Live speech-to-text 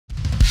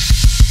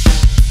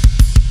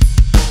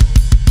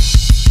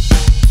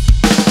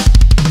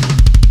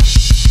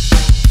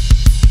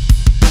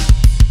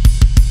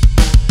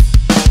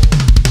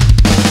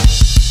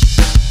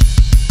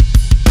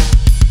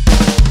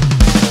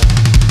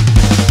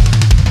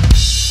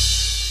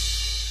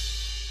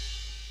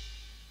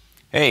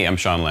Hey, I'm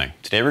Sean Lang.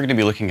 Today we're going to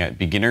be looking at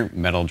beginner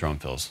metal drum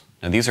fills.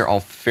 Now these are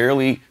all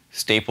fairly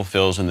staple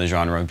fills in the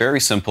genre, very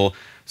simple,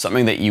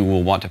 something that you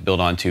will want to build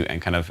onto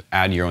and kind of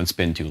add your own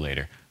spin to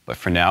later. But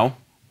for now,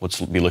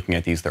 let's be looking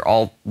at these. They're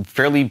all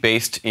fairly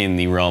based in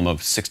the realm of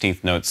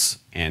 16th notes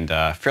and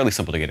fairly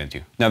simple to get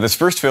into. Now this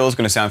first fill is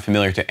going to sound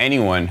familiar to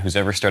anyone who's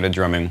ever started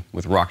drumming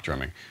with rock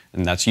drumming,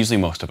 and that's usually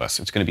most of us.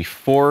 It's going to be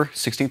 4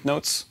 16th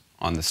notes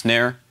on the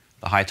snare,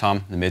 the high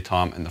tom, the mid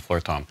tom, and the floor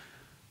tom.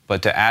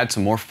 But to add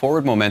some more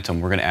forward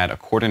momentum, we're going to add a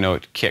quarter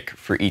note kick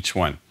for each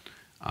one.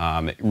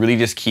 It really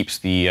just keeps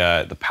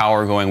the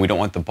power going. We don't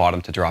want the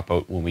bottom to drop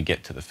out when we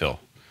get to the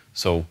fill.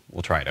 So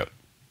we'll try it out.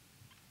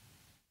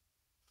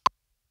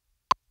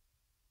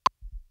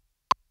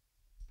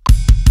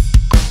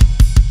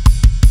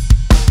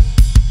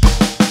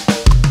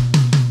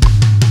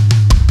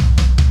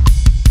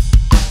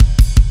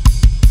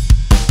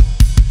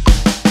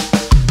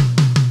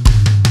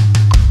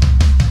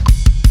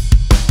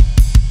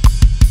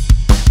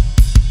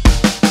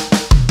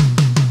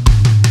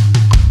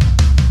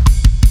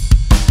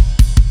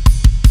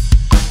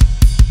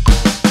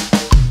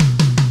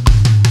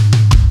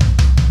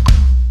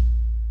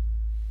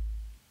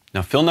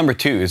 Now fill number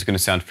 2 is going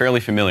to sound fairly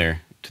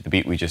familiar to the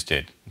beat we just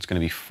did. It's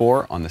going to be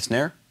 4 on the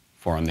snare,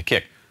 4 on the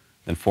kick,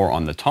 then 4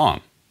 on the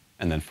tom,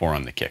 and then 4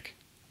 on the kick.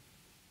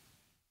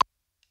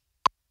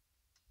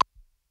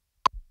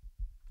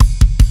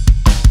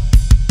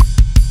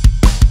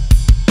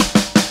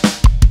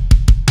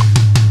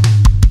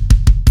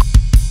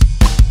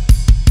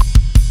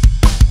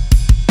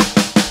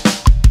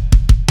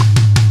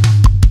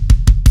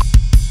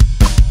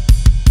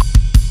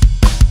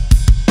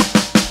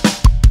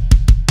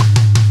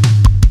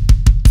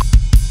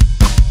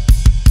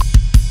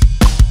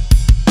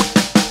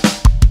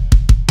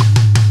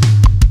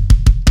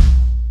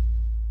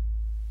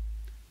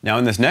 Now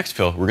in this next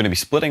fill, we're going to be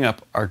splitting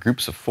up our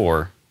groups of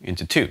 4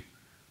 into 2.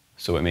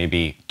 So it may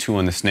be 2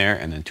 on the snare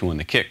and then 2 on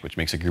the kick, which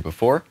makes a group of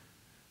 4,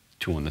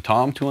 2 on the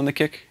tom, 2 on the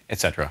kick,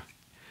 etc.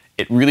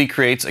 It really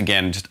creates,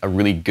 again, just a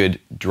really good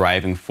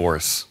driving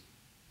force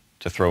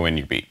to throw in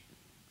your beat.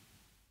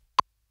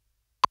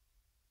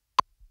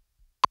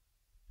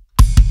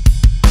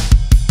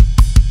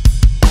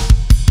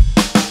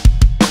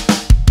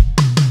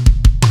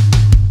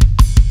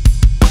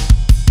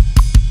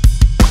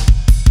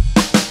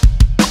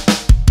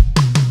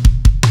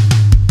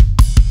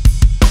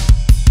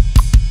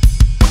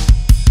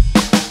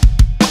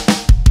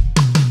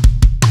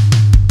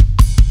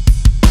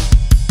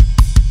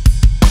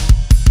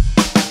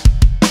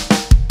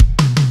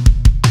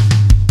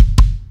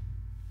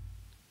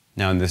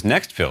 Now in this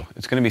next fill,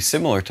 it's going to be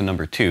similar to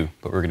number 2,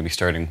 but we're going to be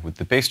starting with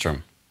the bass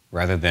drum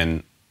rather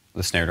than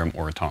the snare drum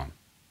or a tom.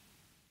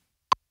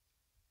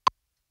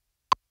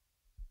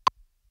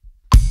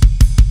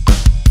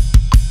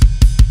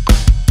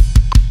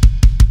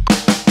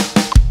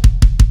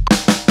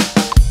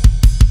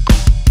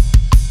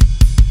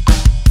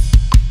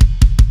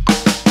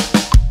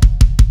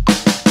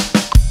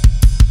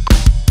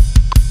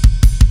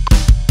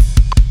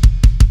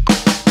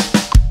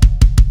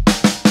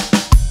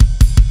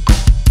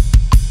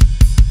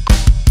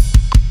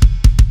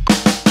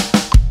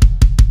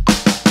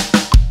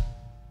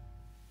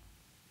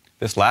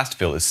 This last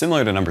fill is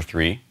similar to number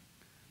 3,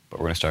 but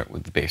we're going to start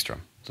with the bass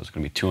drum. So it's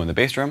going to be 2 on the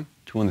bass drum,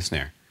 2 on the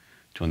snare,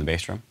 2 on the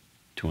bass drum,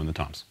 2 on the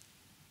toms.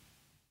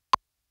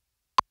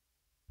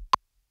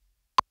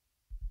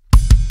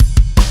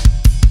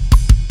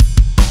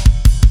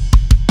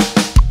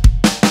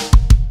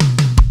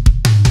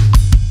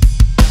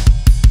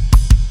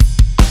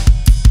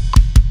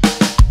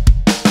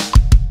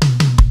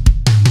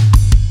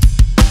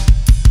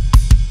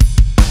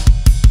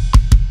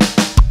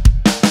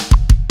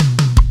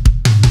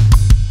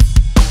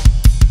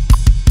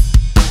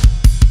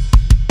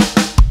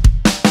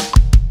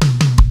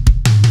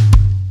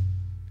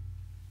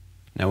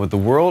 Now with the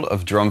world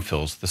of drum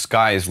fills, the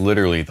sky is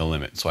literally the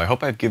limit. So I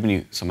hope I've given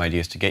you some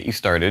ideas to get you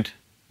started.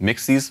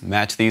 Mix these,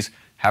 match these,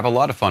 have a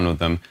lot of fun with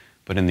them,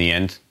 but in the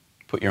end,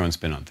 put your own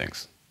spin on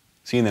things.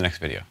 See you in the next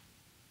video.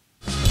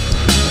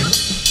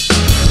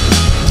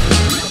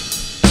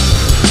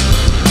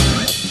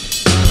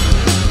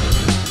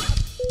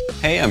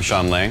 Hey, I'm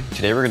Sean Lang.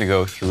 Today we're going to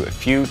go through a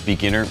few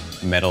beginner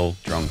metal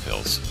drum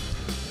fills.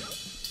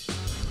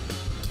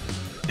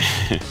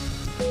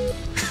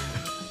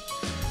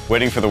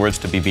 Waiting for the words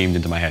to be beamed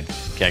into my head.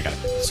 Okay, I got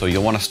it. So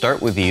you'll want to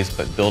start with these,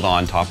 but build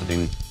on top of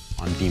them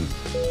on beam.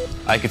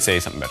 I could say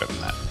something better than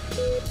that.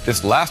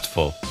 This last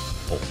fill.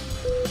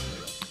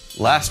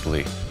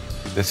 Lastly,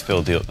 this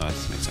fill deal. No, that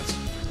doesn't make sense.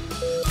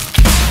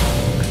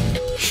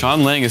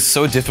 Sean Lang is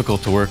so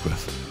difficult to work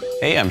with.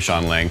 Hey, I'm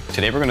Sean Lang.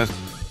 Today we're gonna.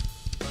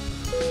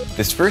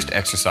 This first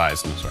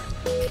exercise. I'm sorry.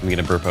 Let me get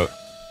a burp out.